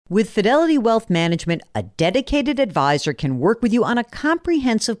With Fidelity Wealth Management, a dedicated advisor can work with you on a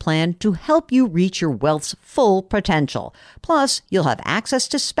comprehensive plan to help you reach your wealth's full potential. Plus, you'll have access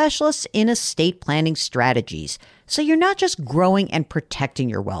to specialists in estate planning strategies. So you're not just growing and protecting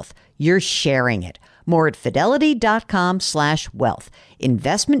your wealth, you're sharing it. More at fidelity.com/wealth.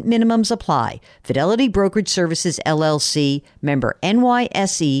 Investment minimums apply. Fidelity Brokerage Services, LLC, member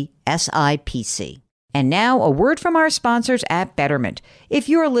NYSE, SIPC. And now, a word from our sponsors at Betterment. If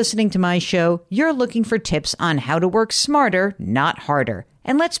you're listening to my show, you're looking for tips on how to work smarter, not harder.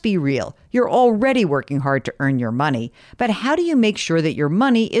 And let's be real, you're already working hard to earn your money. But how do you make sure that your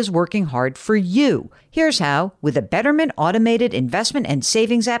money is working hard for you? Here's how. With a Betterment automated investment and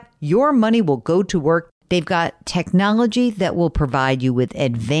savings app, your money will go to work. They've got technology that will provide you with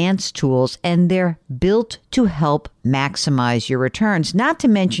advanced tools, and they're built to help maximize your returns, not to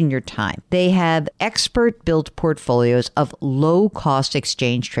mention your time. They have expert-built portfolios of low-cost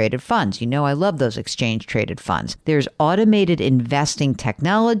exchange-traded funds. You know I love those exchange-traded funds. There's automated investing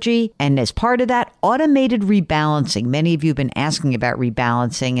technology, and as part of that, automated rebalancing. Many of you have been asking about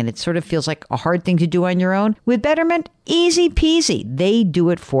rebalancing, and it sort of feels like a hard thing to do on your own. With Betterment, easy peasy. They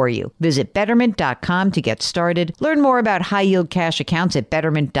do it for you. Visit Betterment.com to get started. Learn more about high-yield cash accounts at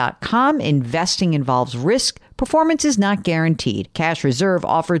Betterment.com. Investing involves risk. Performance is not guaranteed. Cash reserve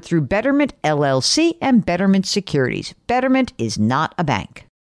offered through Betterment LLC and Betterment Securities. Betterment is not a bank.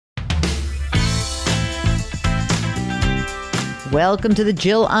 Welcome to the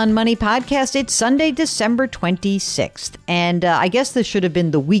Jill on Money podcast. It's Sunday, December 26th. And I guess this should have been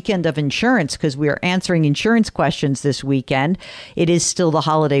the weekend of insurance because we are answering insurance questions this weekend. It is still the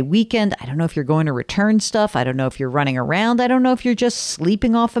holiday weekend. I don't know if you're going to return stuff. I don't know if you're running around. I don't know if you're just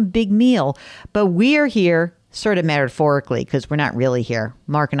sleeping off a big meal. But we are here, sort of metaphorically, because we're not really here.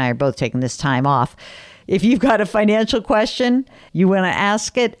 Mark and I are both taking this time off. If you've got a financial question, you want to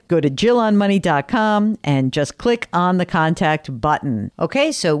ask it, go to JillOnMoney.com and just click on the contact button.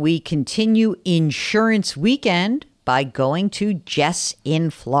 Okay, so we continue Insurance Weekend by going to Jess in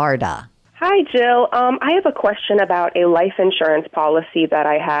Florida. Hi, Jill. I have a question about a life insurance policy that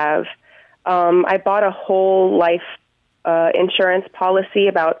I have. I bought a whole life insurance policy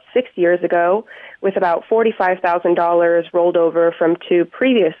about 6 years ago with about $45,000 rolled over from 2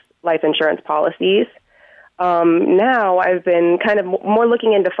 previous life insurance policies. Now I've been kind of more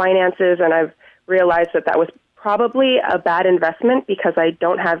looking into finances, and I've realized that that was probably a bad investment because I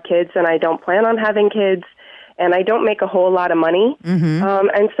don't have kids and I don't plan on having kids, and I don't make a whole lot of money.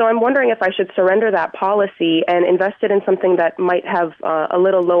 And so I'm wondering if I should surrender that policy and invest it in something that might have a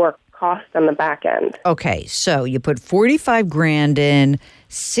little lower cost on the back end. Okay, so you put $45,000 in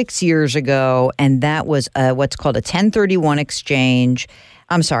 6 years ago, and that was what's called a 1031 exchange.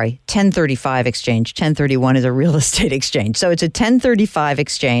 I'm sorry, 1035 exchange. 1031 is a real estate exchange. So it's a 1035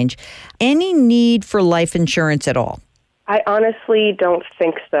 exchange. Any need for life insurance at all? I honestly don't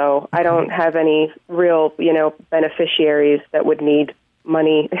think so. I don't have any real, beneficiaries that would need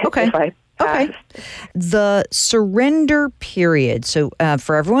money if I passed. Okay. The surrender period. So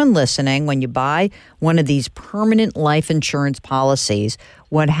for everyone listening, when you buy one of these permanent life insurance policies,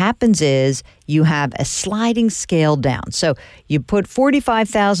 what happens is you have a sliding scale down. So you put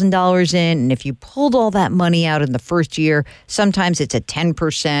 $45,000 in, and if you pulled all that money out in the first year, sometimes it's at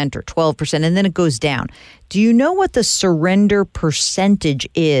 10% or 12%, and then it goes down. Do you know what the surrender percentage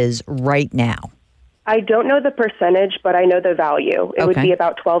is right now? I don't know the percentage, but I know the value. It would be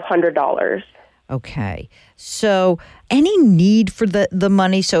about $1,200. Okay. So any need for the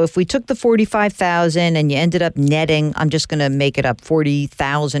money? So if we took the $45,000 and you ended up netting, I'm just going to make it up,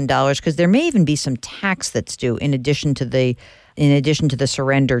 $40,000, because there may even be some tax that's due in addition to the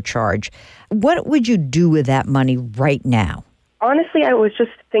surrender charge. What would you do with that money right now? Honestly, I was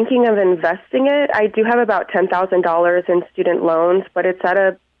just thinking of investing it. I do have about $10,000 in student loans, but it's at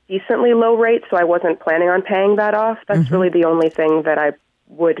a decently low rate, so I wasn't planning on paying that off. That's really the only thing that I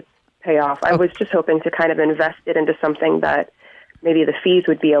would pay off. I was just hoping to kind of invest it into something that maybe the fees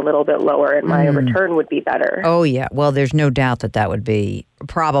would be a little bit lower and my return would be better. Oh, yeah. Well, there's no doubt that would be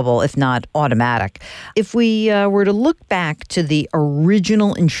probable, if not automatic. If we were to look back to the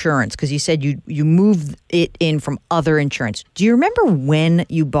original insurance, because you said you moved it in from other insurance, do you remember when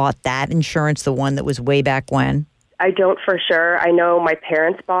you bought that insurance, the one that was way back when? I don't for sure. I know my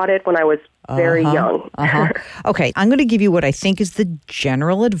parents bought it when I was very young. Okay, I'm going to give you what I think is the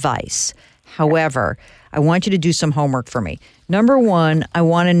general advice. However, I want you to do some homework for me. Number one, I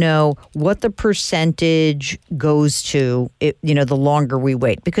want to know what the percentage goes to, the longer we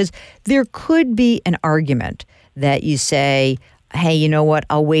wait. Because there could be an argument that you say, hey, you know what?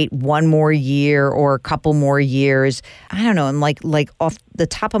 I'll wait one more year or a couple more years. I don't know. And like off the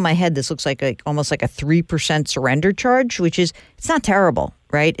top of my head, this looks like almost like a 3% surrender charge, which is, it's not terrible,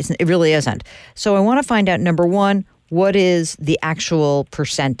 right? It really isn't. So I want to find out, number one, what is the actual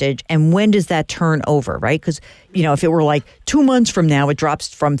percentage and when does that turn over, right? Because, if it were like 2 months from now, it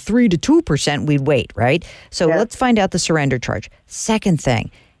drops from 3 to 2%, we'd wait, right? So let's find out the surrender charge. Second thing,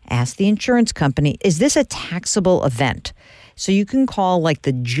 ask the insurance company, is this a taxable event? So you can call like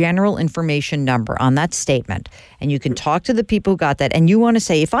the general information number on that statement and you can talk to the people who got that. And you want to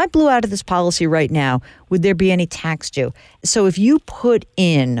say, if I blew out of this policy right now, would there be any tax due? So if you put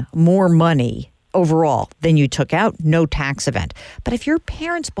in more money overall than you took out, no tax event. But if your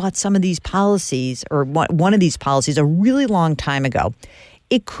parents bought some of these policies or one of these policies a really long time ago,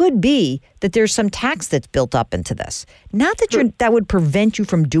 it could be that there's some tax that's built up into this. Not that that would prevent you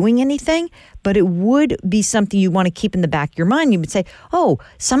from doing anything, but it would be something you want to keep in the back of your mind. You would say, oh,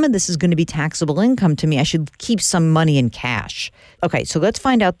 some of this is going to be taxable income to me. I should keep some money in cash. Okay, so let's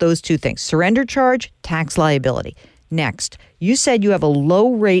find out those two things. Surrender charge, tax liability. Next, you said you have a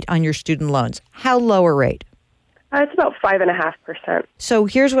low rate on your student loans. How low a rate? It's about 5.5%. So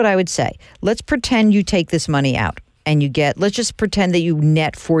here's what I would say. Let's pretend you take this money out. And let's just pretend that you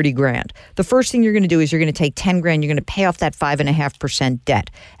net 40 grand. The first thing you're going to do is you're going to take 10 grand. You're going to pay off that 5.5% debt.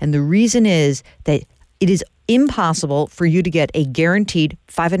 And the reason is that it is impossible for you to get a guaranteed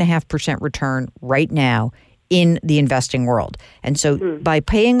 5.5% return right now in the investing world. And so by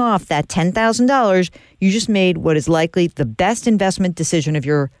paying off that $10,000, you just made what is likely the best investment decision of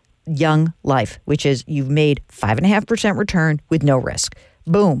your young life, which is you've made 5.5% return with no risk.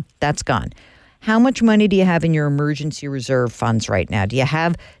 Boom, that's gone. How much money do you have in your emergency reserve funds right now? Do you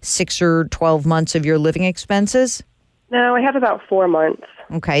have 6 or 12 months of your living expenses? No, I have about 4 months.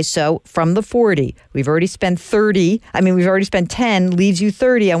 Okay, so from the 40, we've already spent 30. We've already spent 10, leaves you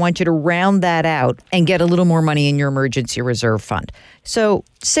 30. I want you to round that out and get a little more money in your emergency reserve fund. So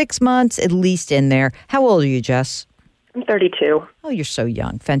 6 months at least in there. How old are you, Jess? I'm 32. Oh, you're so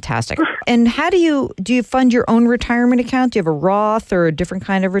young. Fantastic. And how do you fund your own retirement account? Do you have a Roth or a different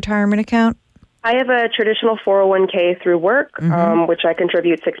kind of retirement account? I have a traditional 401k through work, which I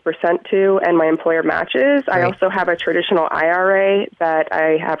contribute 6% to, and my employer matches. Right. I also have a traditional IRA that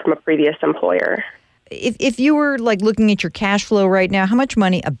I have from a previous employer. If you were looking at your cash flow right now, how much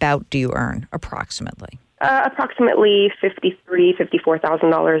money about do you earn approximately? Approximately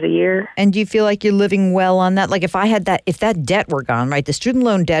 $54,000 a year. And do you feel like you're living well on that? Like if that debt were gone, right? The student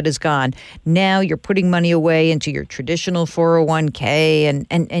loan debt is gone. Now you're putting money away into your traditional 401k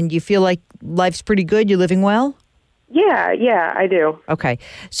and you feel like life's pretty good? You're living well? Yeah, I do. Okay.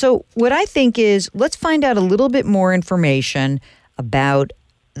 So what I think is let's find out a little bit more information about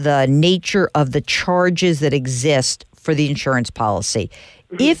the nature of the charges that exist for the insurance policy.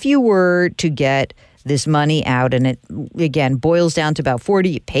 If you were to get this money out, and it, again, boils down to about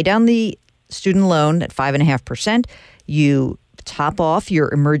 40. You pay down the student loan at 5.5%. You top off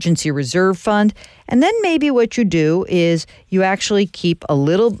your emergency reserve fund. And then maybe what you do is you actually keep a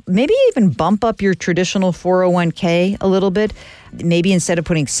little, maybe even bump up your traditional 401k a little bit. Maybe instead of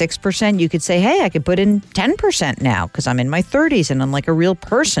putting 6%, you could say, hey, I could put in 10% now because I'm in my 30s and I'm like a real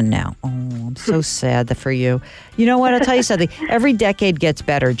person now. Oh, I'm so sad for you. You know what? I'll tell you something. Every decade gets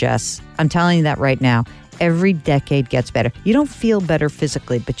better, Jess. I'm telling you that right now. Every decade gets better. You don't feel better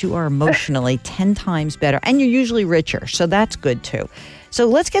physically, but you are emotionally 10 times better. And you're usually richer, so that's good too. So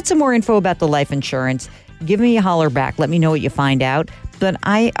let's get some more info about the life insurance. Give me a holler back. Let me know what you find out. But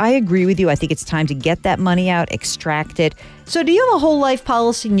I agree with you. I think it's time to get that money out, extract it. So do you have a whole life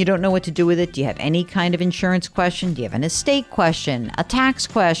policy and you don't know what to do with it? Do you have any kind of insurance question? Do you have an estate question, a tax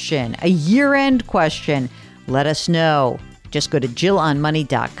question, a year-end question? Let us know. Just go to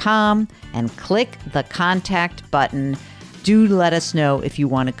JillOnMoney.com and click the contact button. Do let us know if you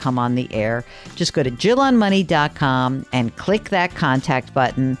want to come on the air. Just go to JillOnMoney.com and click that contact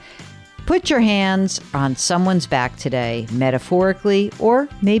button. Put your hands on someone's back today, metaphorically or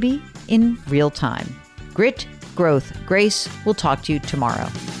maybe in real time. Grit, growth, grace. We'll talk to you tomorrow.